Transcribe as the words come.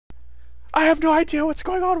I have no idea what's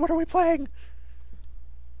going on. What are we playing?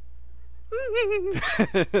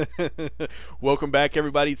 Welcome back,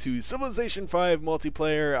 everybody, to Civilization 5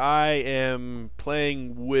 multiplayer. I am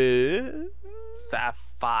playing with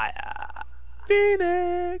Sapphire.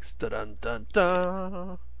 Phoenix. Dun dun dun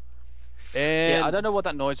dun. And Yeah, I don't know what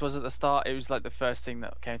that noise was at the start. It was like the first thing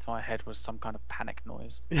that came to my head was some kind of panic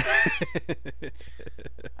noise. I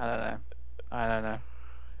don't know. I don't know.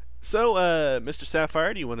 So, Mr.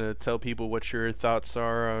 Saphire, do you want to tell people what your thoughts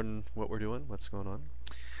are on what we're doing? What's going on?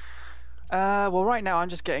 Well, right now I'm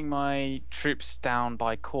just getting my troops down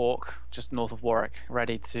by Cork, just north of Warwick,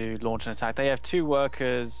 ready to launch an attack. They have 2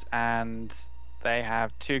 workers and they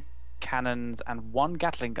have 2 cannons and 1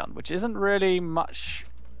 Gatling gun, which isn't really much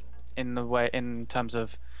in terms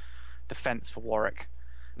of defense for Warwick.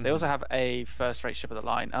 They also have a first-rate ship of the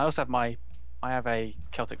line, and I also have I have a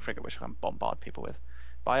Celtic frigate which I can bombard people with.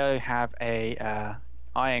 But I have a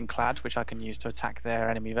ironclad which I can use to attack their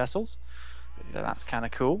enemy vessels. So that's kind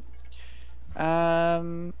of cool.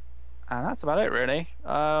 And that's about it, really.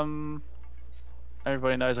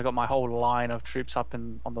 Everybody knows I've got my whole line of troops up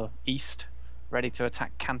on the east, ready to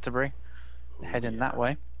attack Canterbury, heading that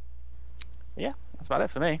way. Yeah, that's about it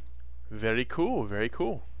for me. Very cool, very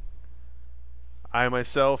cool. I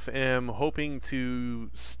myself am hoping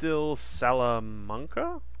to still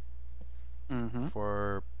SwiftMunkeh,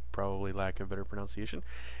 for probably lack of better pronunciation,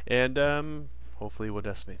 and hopefully we'll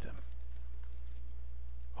decimate them.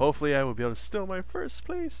 Hopefully I will be able to steal my first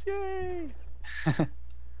place, yay!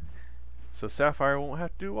 So Saphire won't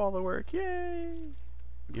have to do all the work, yay!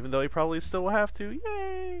 Even though he probably still will have to,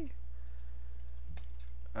 yay!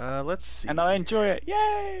 Let's see. And I enjoy it,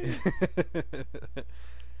 yay!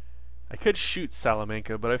 I could shoot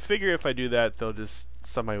Salamanca, but I figure if I do that,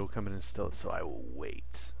 somebody will come in and steal it, so I will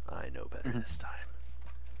wait. I know better this time.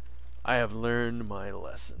 I have learned my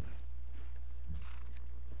lesson.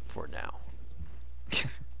 For now.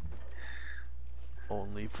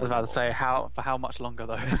 Only for I was about to say, for how much longer,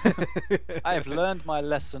 though? I have learned my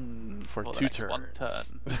lesson for the 2 next turns. 1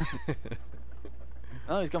 turn.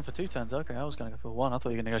 Oh, he's gone for 2 turns. Okay, I was going to go for 1. I thought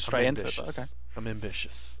you were going to go straight into it, but okay. I'm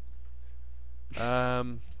ambitious.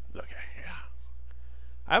 Okay, yeah.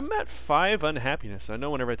 I'm at 5 unhappiness. I know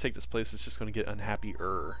whenever I take this place, it's just going to get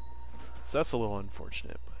unhappier. So that's a little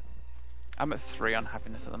unfortunate, but I'm at 3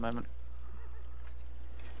 unhappiness at the moment.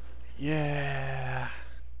 yeah.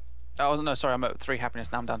 Oh no, sorry, I'm at 3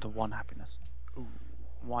 happiness. Now I'm down to 1 happiness. Ooh.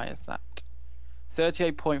 Why is that?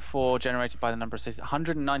 38.4 generated by the number of cities.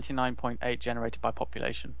 199.8 generated by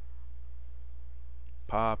population.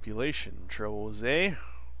 Population troubles, eh?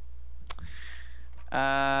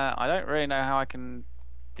 I don't really know how I can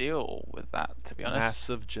deal with that, to be honest.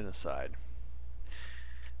 Massive genocide.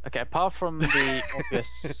 Okay, apart from the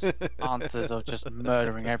obvious answers of just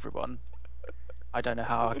murdering everyone, I don't know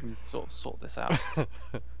how I can sort this out.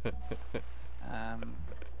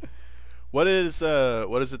 What is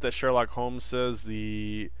it that Sherlock Holmes says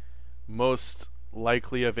the most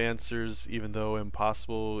likely of answers, even though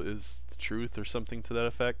impossible, is the truth, or something to that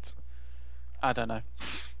effect? I don't know.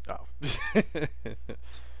 Oh.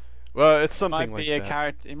 Well, it's something like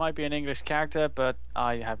that. It might be an English character, but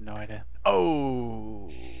I have no idea. Oh,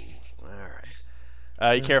 all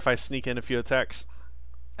right. You care if I sneak in a few attacks?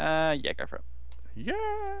 Yeah, go for it.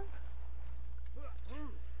 Yeah.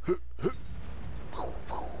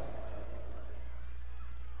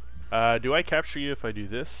 Do I capture you if I do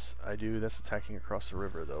this? I do. That's attacking across the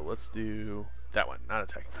river, though. Let's do that one. Not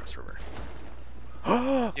attacking across the river.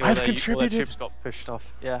 I've contributed. All the troops got pushed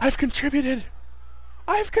off. Yeah. I've contributed.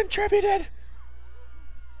 I've contributed.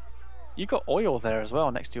 You got oil there as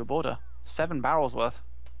well next to your border. 7 barrels worth.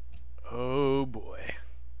 Oh boy.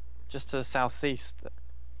 Just to the southeast.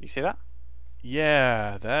 You see that?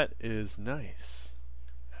 Yeah, that is nice.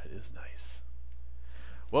 That is nice.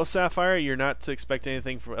 Well, Saphire, you're not to expect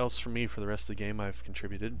anything else from me for the rest of the game. I've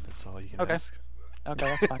contributed. That's all you can ask. Okay,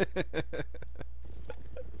 that's fine. I've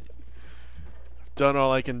done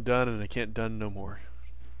all I can done, and I can't done no more.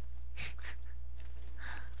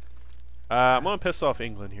 I'm gonna piss off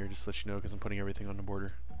England here, just to let you know, because I'm putting everything on the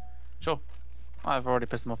border. Sure. I've already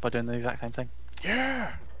pissed them off by doing the exact same thing.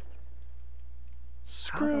 Yeah.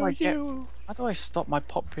 Screw you. How do I stop my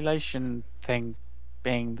population thing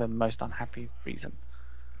being the most unhappy reason?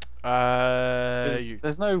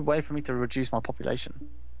 There's no way for me to reduce my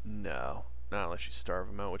population. No, not unless you starve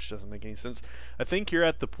them out, which doesn't make any sense. I think you're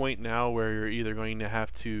at the point now where you're either going to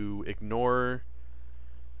have to ignore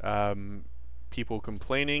people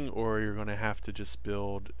complaining, or you're going to have to just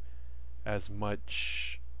build as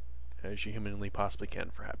much as you humanly possibly can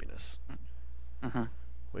for happiness.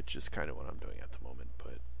 Which is kind of what I'm doing at the moment,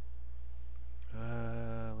 but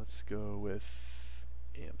with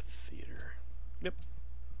amphitheater. Yep.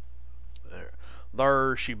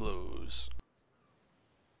 There she blows.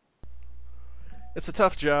 It's a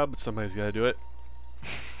tough job, but somebody's got to do it.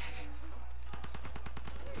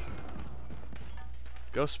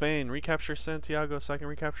 Go Spain, recapture Santiago so I can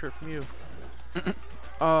recapture it from you.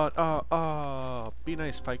 Be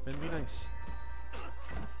nice, pikeman, be nice.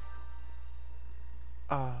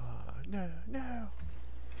 No.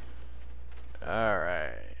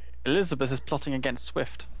 Alright. Elizabeth is plotting against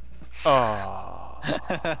Swift. Oh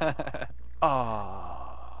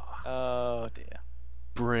dear.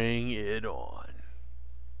 Bring it on.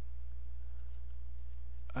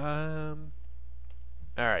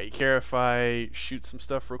 Alright, you care if I shoot some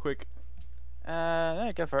stuff real quick?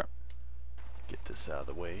 No, go for it. Get this out of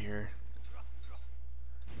the way here.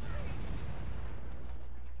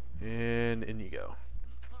 And in you go.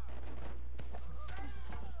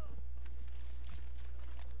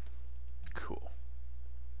 Cool.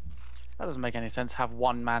 That doesn't make any sense. Have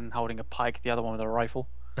one man holding a pike, the other one with a rifle.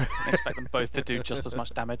 And expect them both to do just as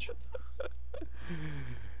much damage.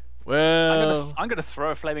 Well, I'm gonna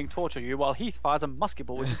throw a flaming torch at you while Heath fires a musket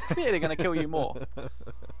ball, which is clearly gonna kill you more.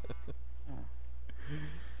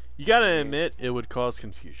 you gotta admit, it would cause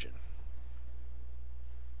confusion.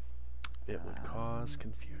 It would cause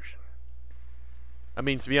confusion. I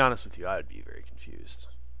mean, to be honest with you, I would be very confused.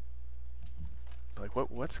 Like,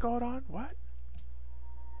 what's going on? What?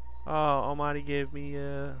 Oh, Almighty gave me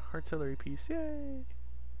a artillery piece. Yay!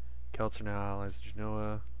 Celts are now allies of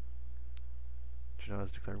Genoa. Genoa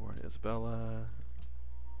has declared war on Isabella.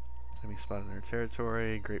 Enemy spotted in their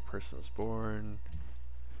territory. Great person was born.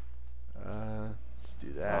 Let's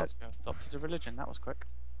do that. Adopted a religion. That was quick.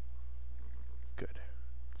 Good.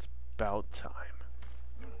 It's about time.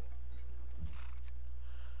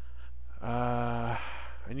 I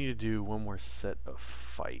need to do one more set of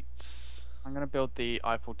fights. I'm gonna build the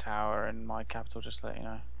Eiffel Tower in my capital, just to let you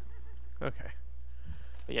know. Okay.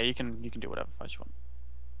 But yeah, you can do whatever fights you want.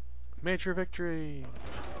 Major victory.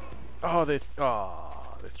 Oh, they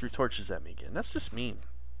threw torches at me again. That's just mean.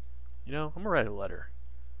 You know, I'm gonna write a letter.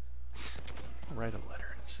 It's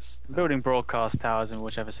just building broadcast towers in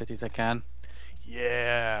whichever cities I can.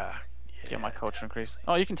 Yeah. Get my culture increased.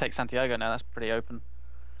 Oh, you can take Santiago now. That's pretty open.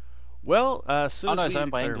 Well, as soon as it's we owned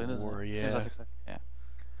by declare England, war, isn't it? yeah.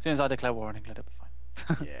 As soon as I declare war on England, it'll be fine.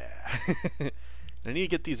 Yeah. I need to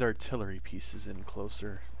get these artillery pieces in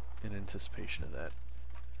closer in anticipation of that.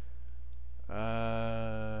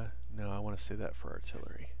 No, I want to save that for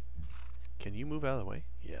artillery. Can you move out of the way?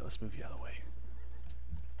 Yeah, let's move you out of the way.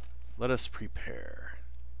 Let us prepare.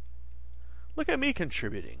 Look at me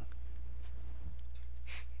contributing.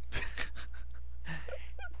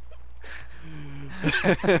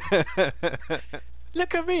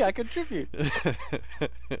 Look at me, I contribute.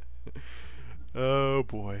 Oh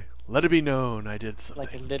boy. Let it be known I did something.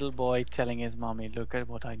 Like a little boy telling his mommy, look at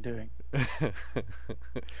what I'm doing.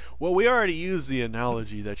 Well, we already used the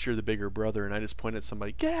analogy that you're the bigger brother, and I just point at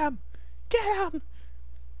somebody, get him! Get him!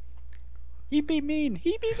 He be mean!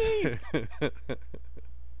 He be mean!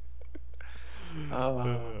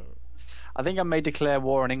 I think I may declare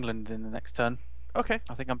war on England in the next turn. Okay.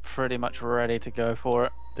 I think I'm pretty much ready to go for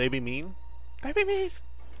it. They be mean? They be mean?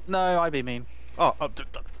 No, I be mean. Oh,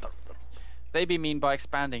 they be mean by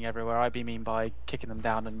expanding everywhere. I be mean by kicking them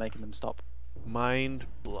down and making them stop. Mind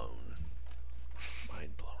blown.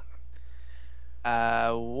 Mind blown.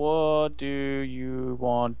 What do you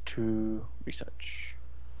want to research?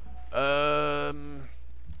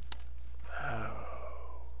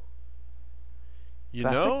 You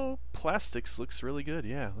Plastics? know, plastics looks really good.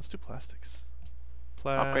 Yeah, let's do plastics.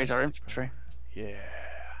 Upgrade our infantry. Yeah.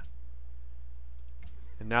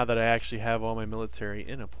 And now that I actually have all my military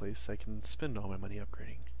in a place, I can spend all my money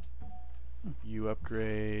upgrading. You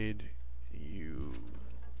upgrade. You.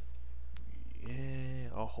 Yeah,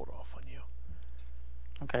 I'll hold off on you.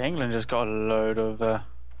 Okay, England just got a load of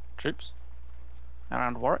troops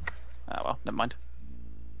around Warwick. Ah, well, never mind.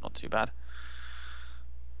 Not too bad.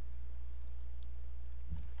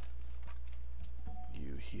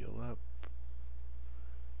 You heal up.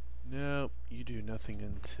 Nope, you do nothing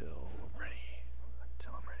until I'm ready.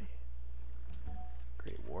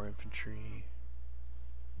 Great war infantry.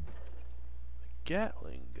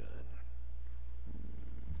 Gatling gun.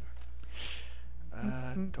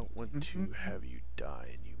 I don't want to have you die,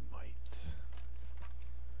 and you might.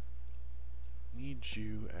 Need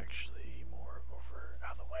you actually more over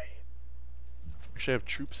out of the way. Actually, I have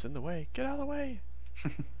troops in the way. Get out of the way.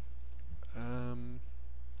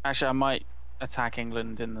 Actually, I might attack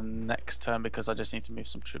England in the next turn because I just need to move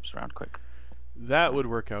some troops around quick. That would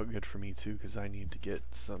work out good for me too, because I need to get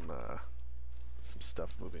some some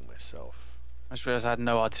stuff moving myself. I just realised I had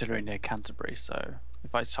no artillery near Canterbury, so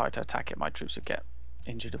if I tried to attack it, my troops would get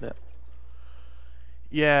injured a bit.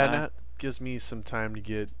 Yeah, So. and that gives me some time to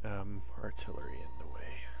get artillery in the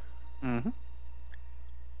way. Mm-hmm.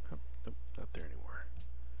 Oh, nope, not there anymore.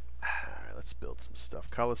 Alright, let's build some stuff.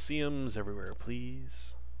 Colosseums everywhere,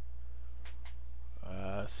 please.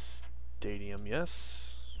 Stadium,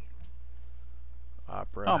 yes.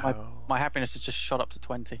 Opera Oh, house. my happiness has just shot up to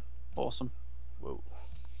 20. Awesome. Whoa.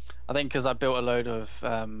 I think because I built a load of,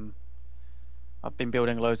 I've been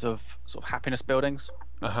building loads of sort of happiness buildings.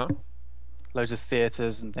 Uh-huh. Loads of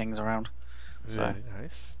theatres and things around. Very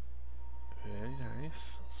nice. Very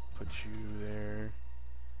nice. Let's put you there.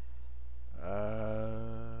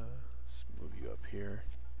 Let's move you up here.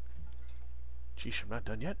 Geesh, I'm not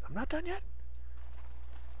done yet. I'm not done yet.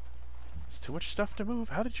 It's too much stuff to move.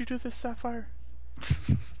 How did you do this, Sapphire?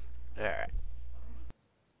 Alright.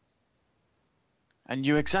 I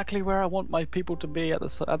knew exactly where I want my people to be at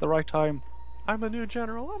the right time. I'm a new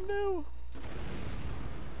general. I'm new.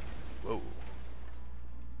 Whoa.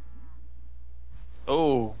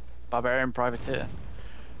 Oh, barbarian privateer.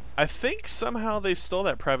 I think somehow they stole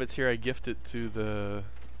that privateer. I gifted to the.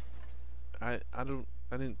 I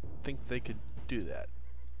didn't think they could do that,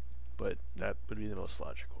 but that would be the most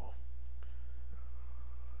logical.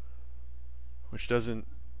 Which doesn't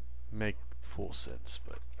make full sense,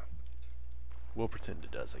 but we'll pretend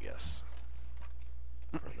it does, I guess.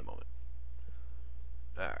 For the moment.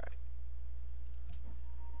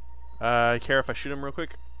 Alright. Care if I shoot him real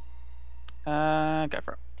quick? Go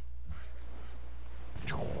for it.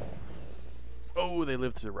 Oh, they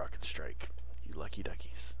lived through the rocket strike. You lucky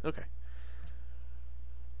duckies. Okay.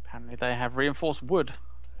 Apparently they have reinforced wood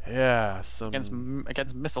Yeah, some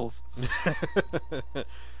against missiles.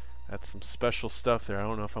 That's some special stuff there. I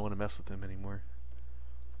don't know if I want to mess with them anymore.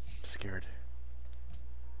 I'm scared.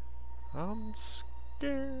 I'm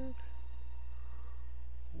scared.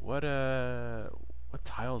 What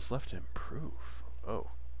tiles left to improve? Oh,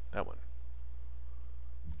 that one.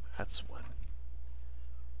 That's one.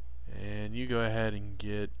 And you go ahead and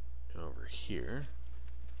get over here.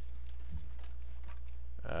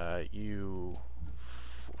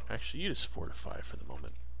 Actually, you just fortify for the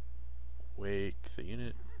moment. Wake the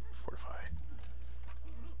unit. Fortify.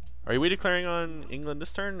 Are we declaring on England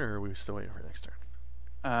this turn, or are we still waiting for next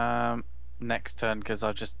turn? Next turn, because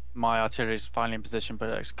my artillery is finally in position, but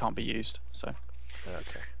it can't be used. So.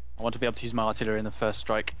 Okay. I want to be able to use my artillery in the first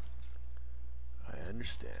strike. I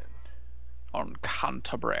understand. On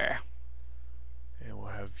Canterbury. And we'll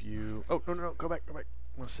have you. Oh no! Go back! I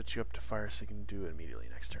want to set you up to fire so you can do it immediately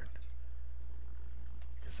next turn.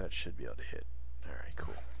 Because that should be able to hit. All right,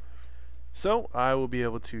 cool. So I will be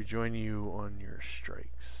able to join you on your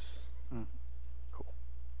strikes. Cool.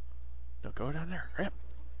 No, go down there. Hurry up.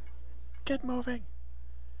 Get moving.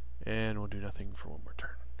 And we'll do nothing for one more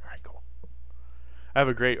turn. All right, cool. I have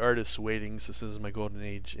a great artist waiting, so as soon as my golden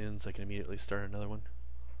age ends, I can immediately start another one.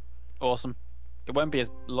 Awesome. It won't be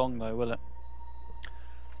as long though, will it?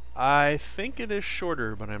 I think it is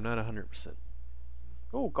shorter, but I'm not 100%.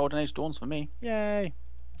 Oh, golden age dawns for me. Yay.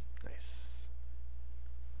 Nice.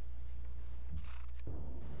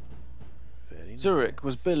 Very Zurich nice.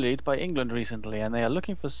 was bullied by England recently, and they are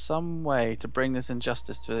looking for some way to bring this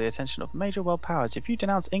injustice to the attention of major world powers. If you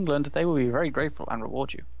denounce England, they will be very grateful and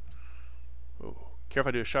reward you. Ooh. Care if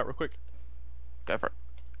I do a shot real quick? Go for it.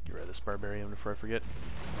 Get rid of this barbarian before I forget.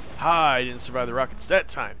 Ha! I didn't survive the rockets that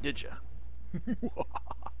time, did ya?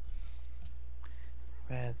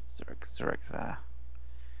 Where's Zurich? Zurich there.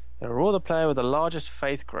 They are all the player with the largest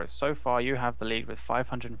faith growth. So far, you have the lead with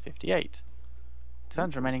 558.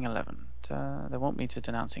 Turns remaining 11. They want me to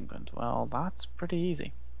denounce England. Well, that's pretty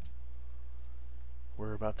easy.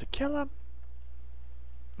 We're about to kill him.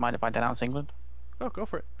 Mind if I denounce England? Oh, go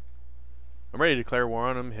for it. I'm ready to declare war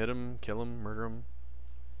on him, hit him, kill him, murder him,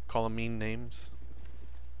 call him mean names.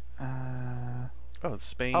 Oh,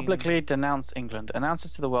 Spain. Publicly denounce England.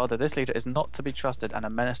 Announces to the world that this leader is not to be trusted and a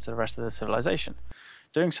menace to the rest of the civilization.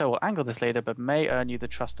 Doing so will anger this leader, but may earn you the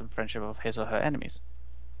trust and friendship of his or her enemies.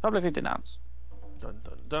 Publicly denounce. Dun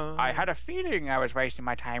dun dun. I had a feeling I was wasting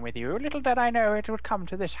my time with you. Little did I know it would come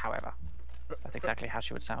to this, however. That's exactly how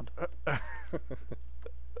she would sound.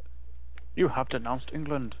 You have denounced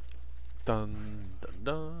England. Dun dun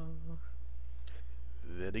dun.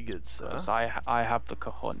 Very good, sir. Because I have the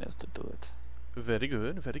cojones to do it. Very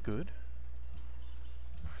good, very good.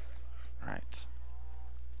 Right.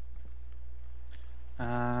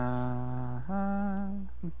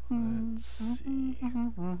 Let's see.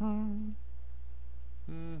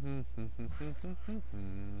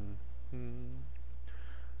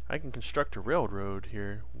 I can construct a railroad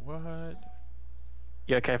here. What?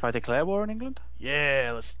 You okay if I declare war in England?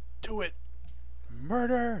 Yeah, let's do it.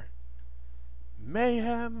 Murder.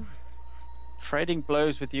 Mayhem. Trading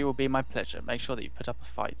blows with you will be my pleasure. Make sure that you put up a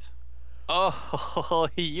fight. Oh,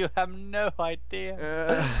 you have no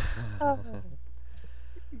idea.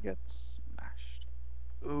 You get smashed.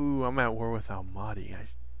 Ooh, I'm at war with Almaty.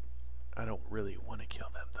 I don't really want to kill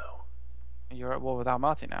them though. You're at war with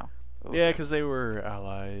Almaty now. Ooh, Yeah, because they were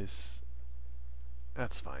allies.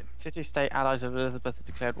 That's fine. City-state allies of Elizabeth have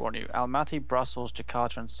declared war on you. Almaty, Brussels,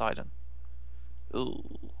 Jakarta, and Sidon.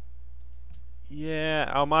 Ooh.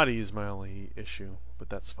 Yeah, Almaty is my only issue, but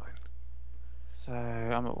that's fine. So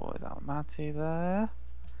I'm at war with Almaty there.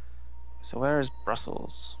 So where is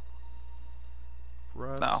Brussels?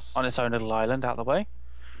 No, on its own little island out of the way.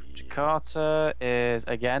 Yeah. Jakarta is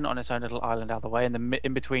again on its own little island out of the way,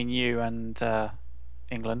 in between you and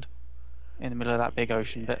England, in the middle of that big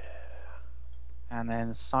ocean bit. And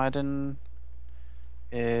then Sidon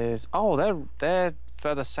is they're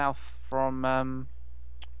further south from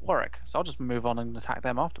Warwick, so I'll just move on and attack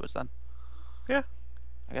them afterwards then. Yeah,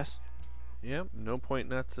 I guess. Yeah, no point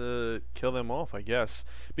not to kill them off, I guess.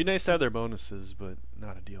 Be nice to have their bonuses, but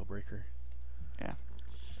not a deal breaker. Yeah.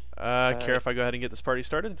 Care if I go ahead and get this party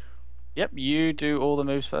started? Yep, you do all the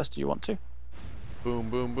moves first. Do you want to? Boom,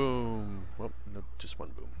 boom, boom. Well, no, just one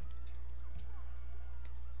boom.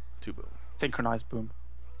 Two boom. Synchronized boom.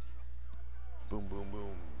 Boom, boom,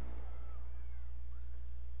 boom.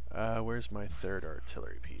 Where's my third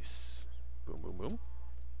artillery piece? Boom, boom, boom.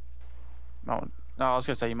 No, I was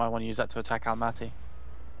gonna say you might want to use that to attack Almaty.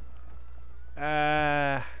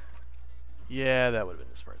 Yeah, that would have been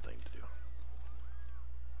the smart thing to do.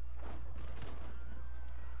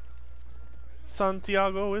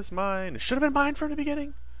 Santiago is mine. It should have been mine from the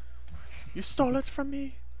beginning. You stole it from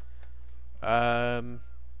me.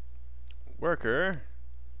 Worker.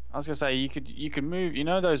 I was gonna say you could move. You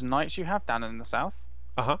know those knights you have down in the south?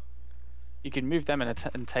 Uh-huh. You can move them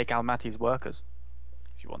and take Almaty's workers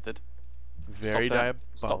if you wanted. Very diabolical.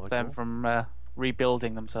 Stop them from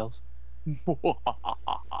rebuilding themselves.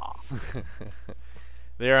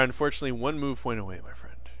 They are unfortunately one move point away, my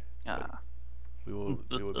friend. Ah. We will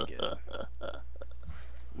begin.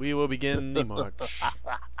 We will begin the march.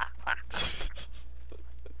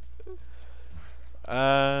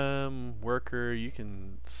 Worker, you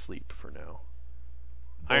can sleep for now.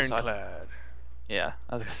 Ironclad. Yeah,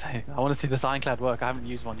 I was gonna say I want to see this ironclad work. I haven't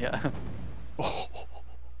used one yet.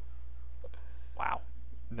 Wow.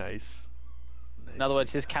 Nice. In other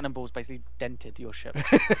words, his cannonballs basically dented your ship.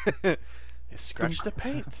 It scratched the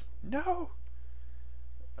paint. No.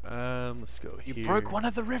 Let's go here. You broke one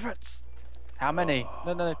of the rivets. How many?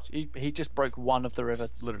 No. He just broke one of the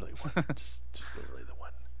rivets. Just literally one. just literally the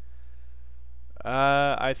one.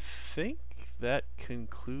 I think that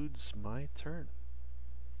concludes my turn.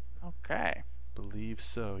 Okay. Believe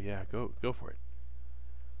so. Yeah, go for it.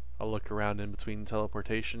 I'll look around in between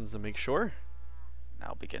teleportations and make sure.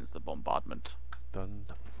 Now begins the bombardment. Dun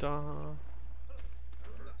dun dun.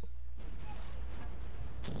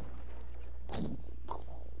 Boom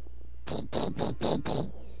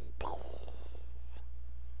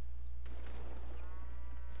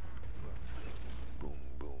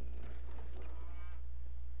boom.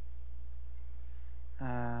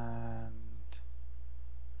 And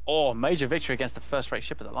major victory against the first-rate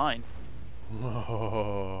ship of the line.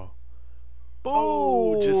 Oh. Boom!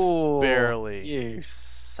 Oh, just barely. You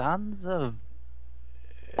sons of...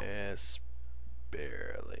 Yes,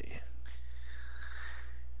 barely.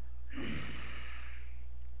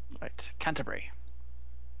 Right, Canterbury.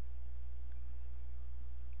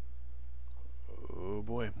 Oh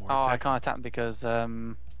boy, more I attack. can't attack them because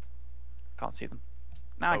can't see them.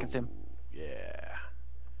 Now I can see them. Yeah.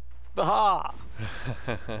 Aha!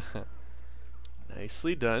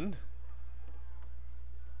 Nicely done.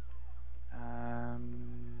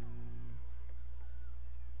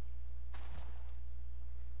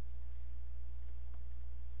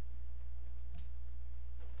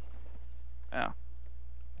 Oh.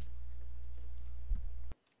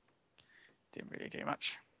 Didn't really do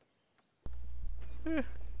much. Eh.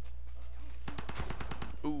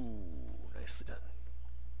 Ooh, nicely done.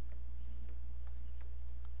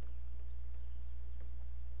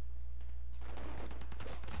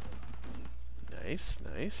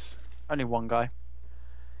 Nice. Only one guy.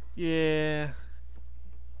 Yeah.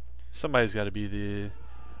 Somebody's got to be the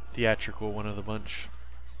theatrical one of the bunch.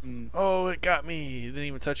 Oh, it got me. It didn't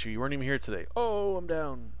even touch you. You weren't even here today. Oh, I'm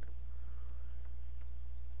down.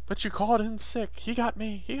 But you called in sick. He got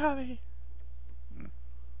me.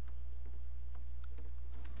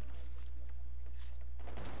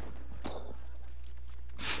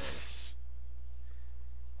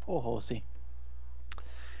 Poor horsey.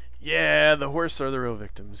 Yeah, the horse are the real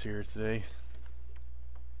victims here today.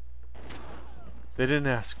 They didn't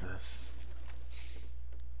ask for this.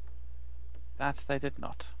 That they did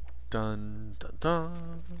not. Dun dun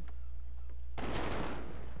dun.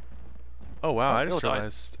 Oh wow, I just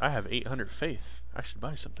realized I have 800 faith. I should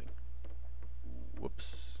buy something.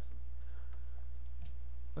 Whoops.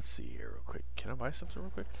 Let's see here real quick. Can I buy something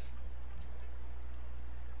real quick?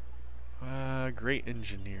 Great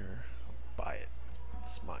engineer. I'll buy it.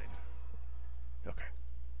 It's mine. Okay.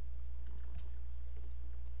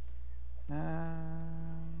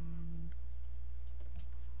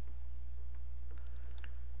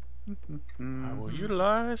 I will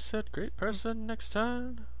utilize that great person next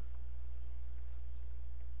time.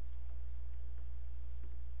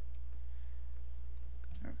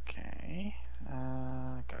 Okay.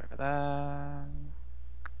 Go over there.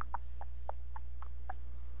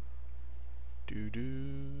 Do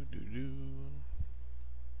do do do.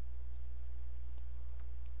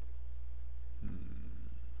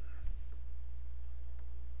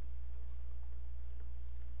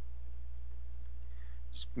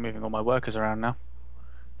 Just moving all my workers around now.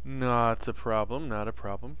 Not a problem. Not a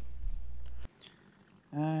problem.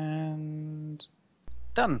 And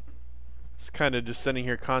done. It's kind of just sitting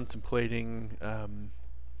here contemplating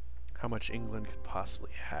how much England could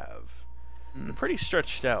possibly have. They're pretty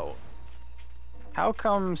stretched out. How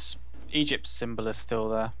comes Egypt's symbol is still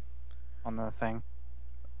there on the thing?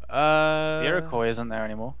 The The Iroquois isn't there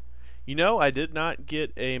anymore. You know, I did not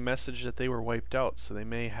get a message that they were wiped out, so they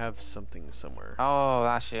may have something somewhere. Oh,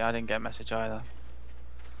 actually, I didn't get a message either.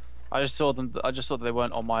 I just saw them. I just saw that they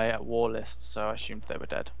weren't on my war list, so I assumed they were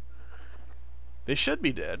dead. They should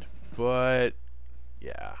be dead, but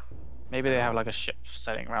yeah. Maybe they have like a ship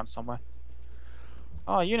sailing around somewhere.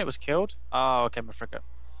 Oh, a unit was killed. Oh, okay, my frigate.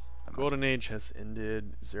 Golden Age has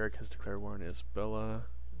ended. Zurich has declared war on Isabella.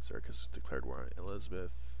 Zurich has declared war on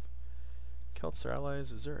Elizabeth. Celts are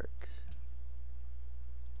allies of Zurich.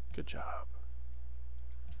 Good job.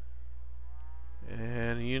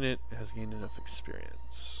 And a unit has gained enough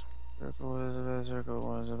experience. Circle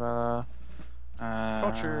Isabella.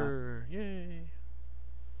 Culture! Yay!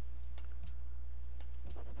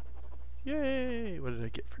 Yay! What did I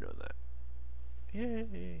get for doing that?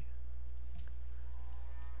 Yay!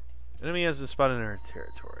 Enemy has a spot in our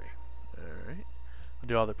territory. Alright. I'll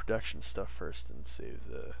do all the production stuff first and save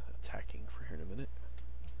the attacking for here in a minute.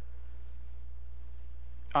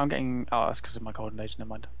 I'm getting. Oh, that's because of my golden age. Never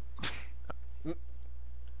mind.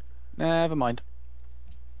 Never mind.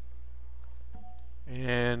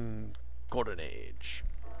 And Golden Age.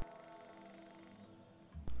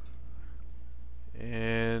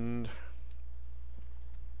 And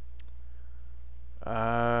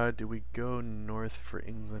do we go north for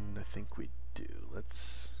England? I think we do.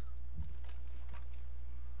 Let's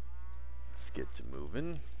get to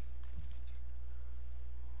moving.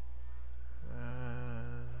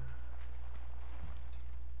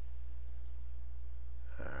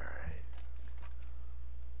 Alright.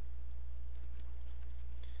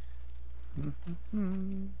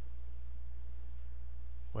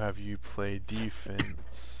 We'll have you play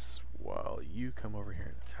defense while you come over here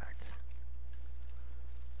and attack.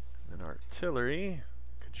 And then artillery.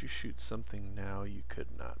 Could you shoot something now? You could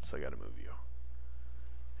not, so I gotta move you.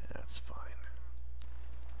 And that's fine.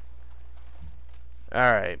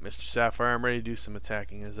 Alright, Mr. Saphire, I'm ready to do some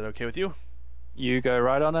attacking. Is that okay with you? You go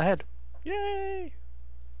right on ahead. Yay!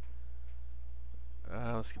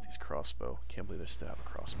 Let's get these crossbow. Can't believe they still have a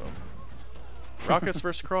crossbow. Rockets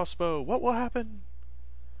versus crossbow. What will happen?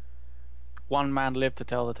 One man lived to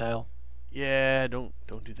tell the tale. Yeah, don't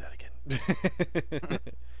do that again.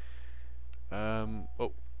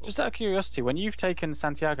 Just out of curiosity, when you've taken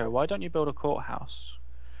Santiago, why don't you build a courthouse?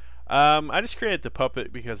 I just created the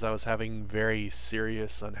puppet because I was having very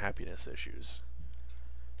serious unhappiness issues.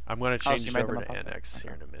 I'm going to change it over to annex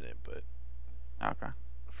here in a minute, but Okay.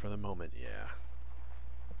 for the moment, yeah.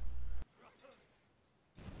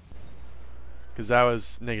 Because I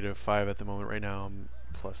was -5 at the moment. Right now I'm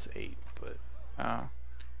 +8, but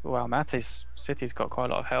Well, Mate's city's got quite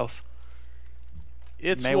a lot of health.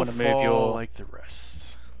 it may will want to move your like the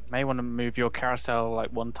rest. May want to move your carousel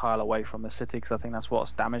like one tile away from the city because I think that's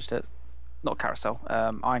what's damaged it. Not carousel,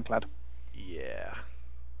 ironclad. Yeah.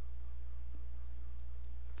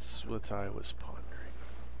 That's what I was pondering.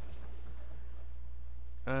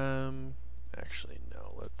 Actually,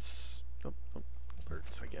 no. Let's. Nope.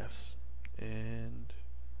 Alerts, I guess. And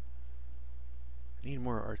I need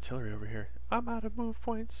more artillery over here. I'm out of move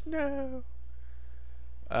points. No.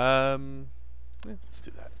 Yeah, let's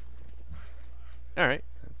do that. All right.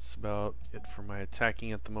 That's about it for my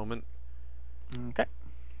attacking at the moment. Okay.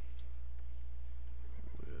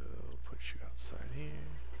 We'll put you outside here.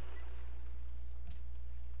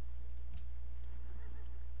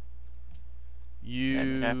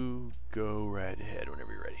 You go right ahead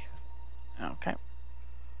whenever you're ready. Okay.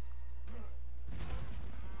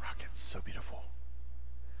 Rocket's so beautiful.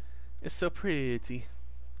 It's so pretty.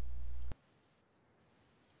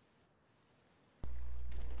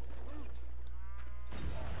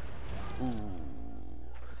 Ooh.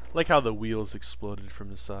 Like how the wheels exploded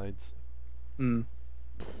from the sides. Hmm.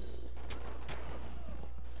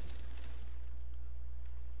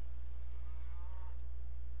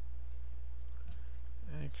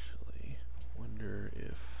 Actually, wonder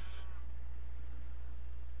if...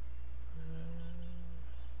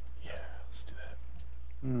 yeah, let's do that.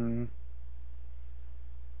 Hmm.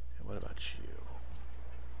 And what about you?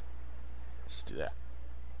 Let's do that.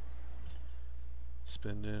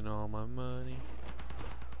 Spending all my money.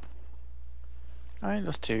 I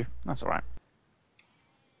lost 2. That's alright.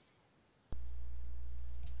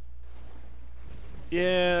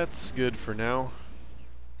 Yeah, it's good for now.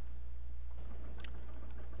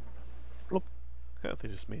 Bloop. Yeah, they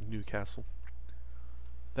just made Newcastle.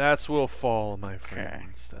 That's will fall, my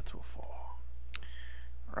friends. That will fall.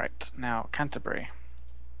 Right, now Canterbury.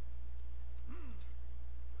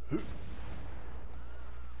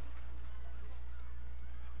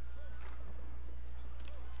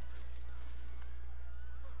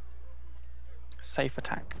 Safe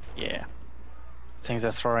attack. Yeah. Seeing as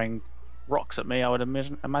they're throwing rocks at me, I would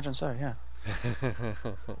imagine so, yeah.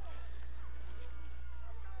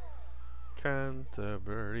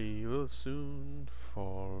 Canterbury will soon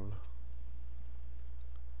fall.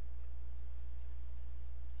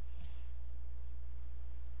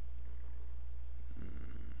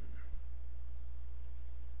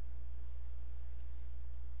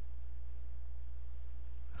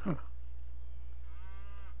 Huh.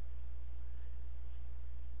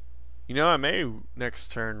 You know, I may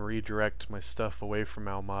next turn redirect my stuff away from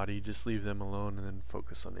Almaty, just leave them alone and then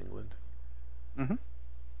focus on England. Mm-hmm.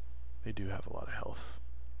 They do have a lot of health.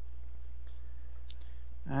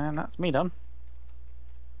 And that's me done.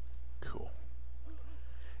 Cool.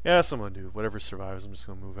 Yeah, that's what I'm gonna do. Whatever survives, I'm just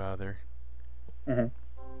gonna move out of there. Mm-hmm.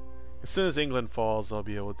 As soon as England falls, I'll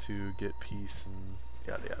be able to get peace and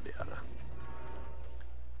yada yada yada.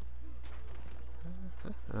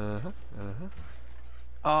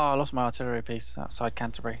 Oh, I lost my artillery piece outside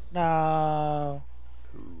Canterbury. No.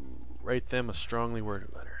 Ooh, write them a strongly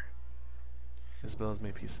worded letter. Isabel has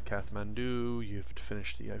made peace with Kathmandu. You have to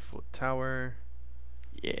finish the Eiffel Tower.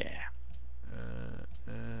 Yeah.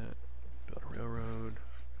 Build a railroad.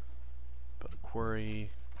 Build a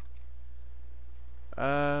quarry.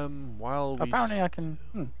 While we Apparently I can.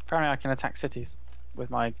 Apparently I can attack cities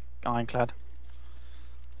with my ironclad.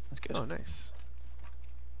 That's good. Oh, nice.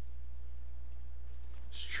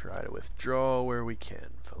 Let's try to withdraw where we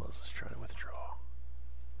can, fellas. Let's try to withdraw.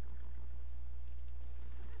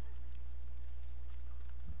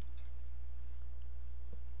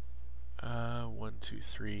 1, 2,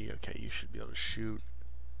 3. Okay, you should be able to shoot.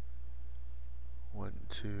 1,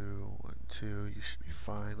 2, 1, 2. You should be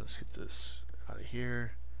fine. Let's get this out of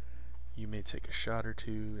here. You may take a shot or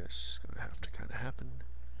two. That's just gonna have to kind of happen.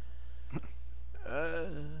 I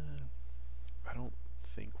don't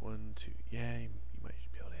think 1, 2. Yeah, you might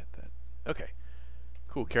be able to hit that. Okay,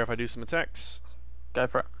 cool. Care if I do some attacks? Go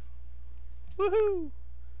for it. Woohoo!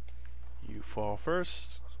 You fall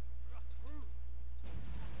first.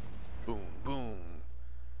 Boom, boom.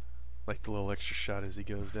 Like the little extra shot as he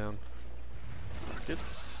goes down.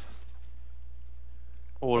 Rockets.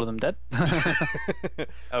 All of them dead.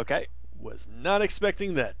 Okay. Was not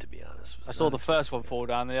expecting that, to be honest. I saw the first one fall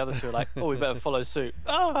down, the other two were like, oh, we better follow suit.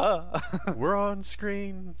 Ah! We're on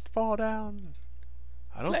screen. Fall down.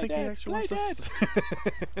 I don't think he actually wants us.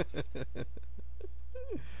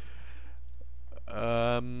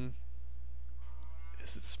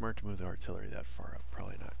 Is it smart to move the artillery that far up?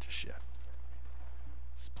 Probably not just yet.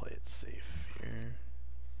 Let's play it safe here.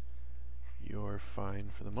 You're fine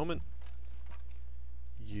for the moment.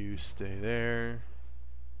 You stay there.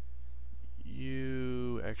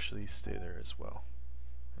 You actually stay there as well.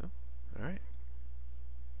 Oh, alright.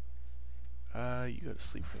 You go to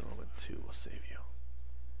sleep for the moment too. We'll save you.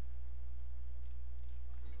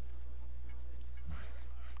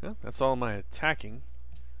 Well, that's all my attacking.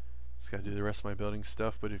 Just gotta do the rest of my building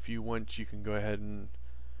stuff, but if you want, you can go ahead and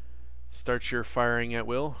start your firing at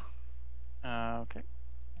will. Okay.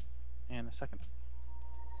 In a second.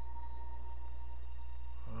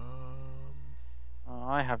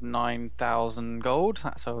 I have 9,000 gold.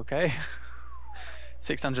 That's okay.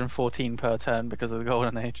 614 per turn because of the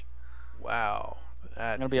Golden Age. Wow.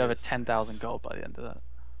 I'm gonna be over 10,000 gold by the end of that.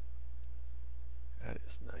 That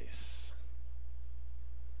is nice.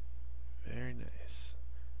 Very nice.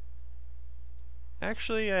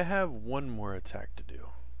 Actually, I have one more attack to do.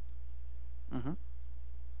 Mm-hmm.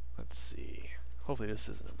 Let's see. Hopefully this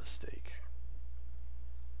isn't a mistake.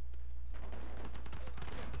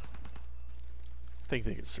 I think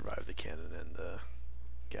they could survive the cannon and the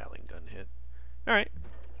Gatling gun hit. Alright.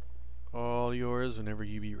 All yours whenever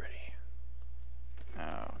you be ready.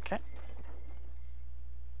 Okay.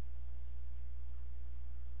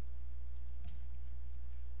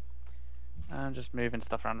 I'm just moving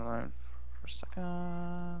stuff around the room for a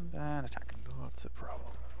second and attack. Not a problem.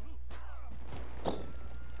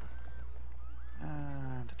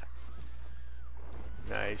 And attack.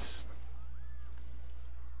 Nice.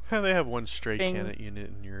 They have one stray Bing. cannon unit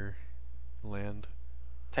in your land.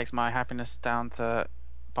 Takes my happiness down to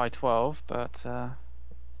by 12, but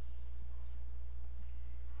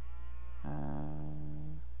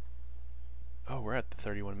Oh, we're at the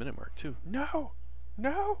 31-minute mark too. No,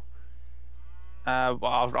 no.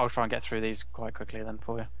 well, I'll try and get through these quite quickly then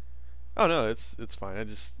for you. Oh no, it's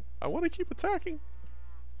fine. I want to keep attacking.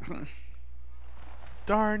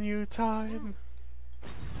 Darn you, time.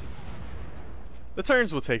 The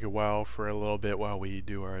turns will take a while for a little bit while we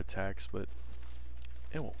do our attacks, but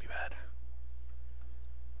it won't be bad.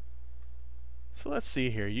 So let's see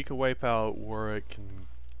here. You can wipe out Warwick and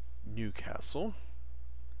Newcastle.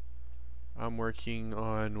 I'm working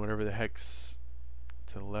on whatever the heck's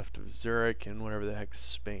to the left of Zurich and whatever the heck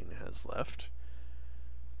Spain has left.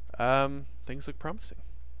 Things look promising.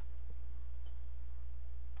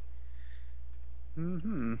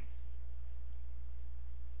 Mm-hmm.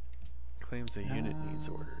 Claims a unit needs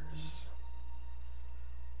orders.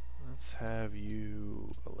 Let's have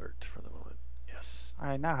you alert for the moment. Yes.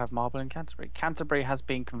 I now have marble in Canterbury. Canterbury has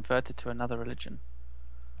been converted to another religion.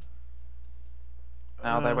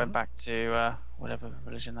 Now they went back to whatever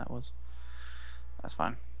religion that was. That's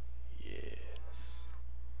fine. Yes.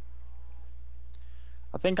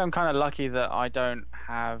 I think I'm kind of lucky that I don't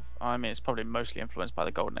have... I mean, it's probably mostly influenced by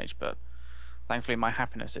the Golden Age, but thankfully my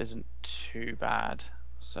happiness isn't too bad.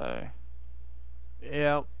 So...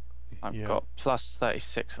 Yeah. I've got plus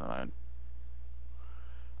 36 at the moment.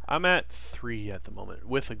 I'm at 3 at the moment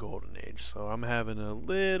with a Golden Age, so I'm having a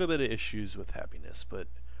little bit of issues with happiness, but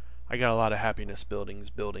I got a lot of happiness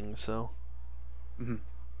buildings building, so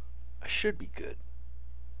I should be good.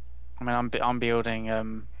 I mean, I'm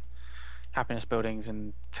building happiness buildings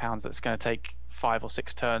in towns that's going to take 5 or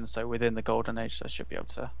 6 turns, so within the Golden Age, so I should be able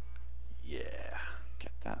to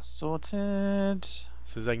get that sorted. As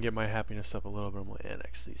soon as I can get my happiness up a little bit, I'm going to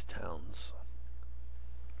annex these towns.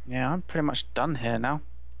 Yeah, I'm pretty much done here now.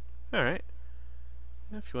 Alright.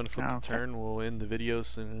 If you want to flip the turn, we'll end the video as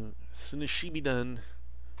soon as she be done.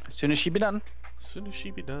 As soon as she be done. As soon as she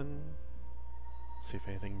be done. See if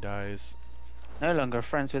anything dies. No longer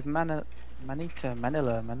friends with Manila,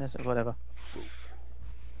 whatever.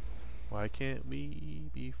 Why can't we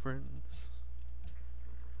be friends?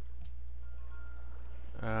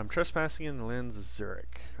 I'm trespassing in the lands of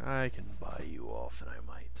Zurich. I can buy you off, and I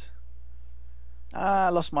might. Ah, I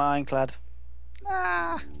lost my ironclad.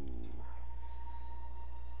 Ah.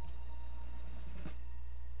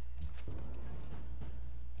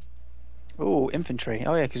 Oh, infantry.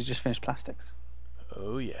 Oh yeah, because you just finished plastics.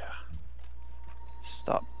 Oh yeah.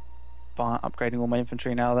 Start upgrading all my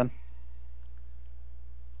infantry now then.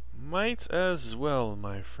 Might as well,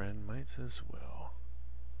 my friend. Might as well.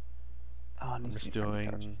 Oh, I'm just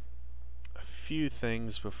doing a few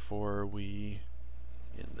things before we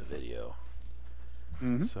end the video.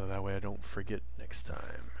 So that way I don't forget next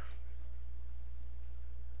time.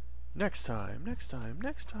 Next time, next time,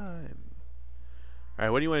 next time.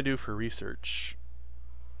 Alright, what do you want to do for research?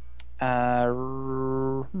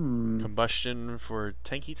 Combustion for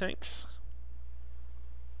tanky tanks?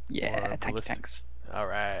 Yeah, tanky tanks.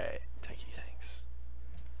 Alright, tanky tanks.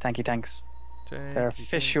 Tanky tanks. Their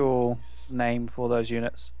official name for those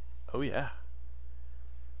units. Oh yeah.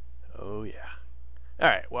 Oh yeah.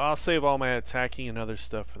 Alright, well I'll save all my attacking and other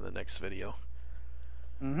stuff for the next video.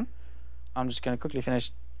 I'm just going to quickly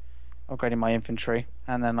finish upgrading my infantry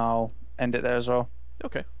and then I'll end it there as well.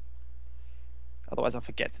 Okay. Otherwise I'll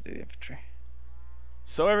forget to do the infantry.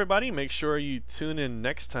 So everybody, make sure you tune in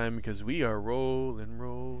next time because we are rolling,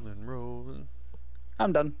 rolling, rolling.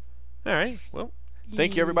 I'm done. Alright, well,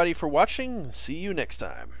 thank you everybody for watching. See you next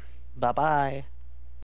time. Bye-bye.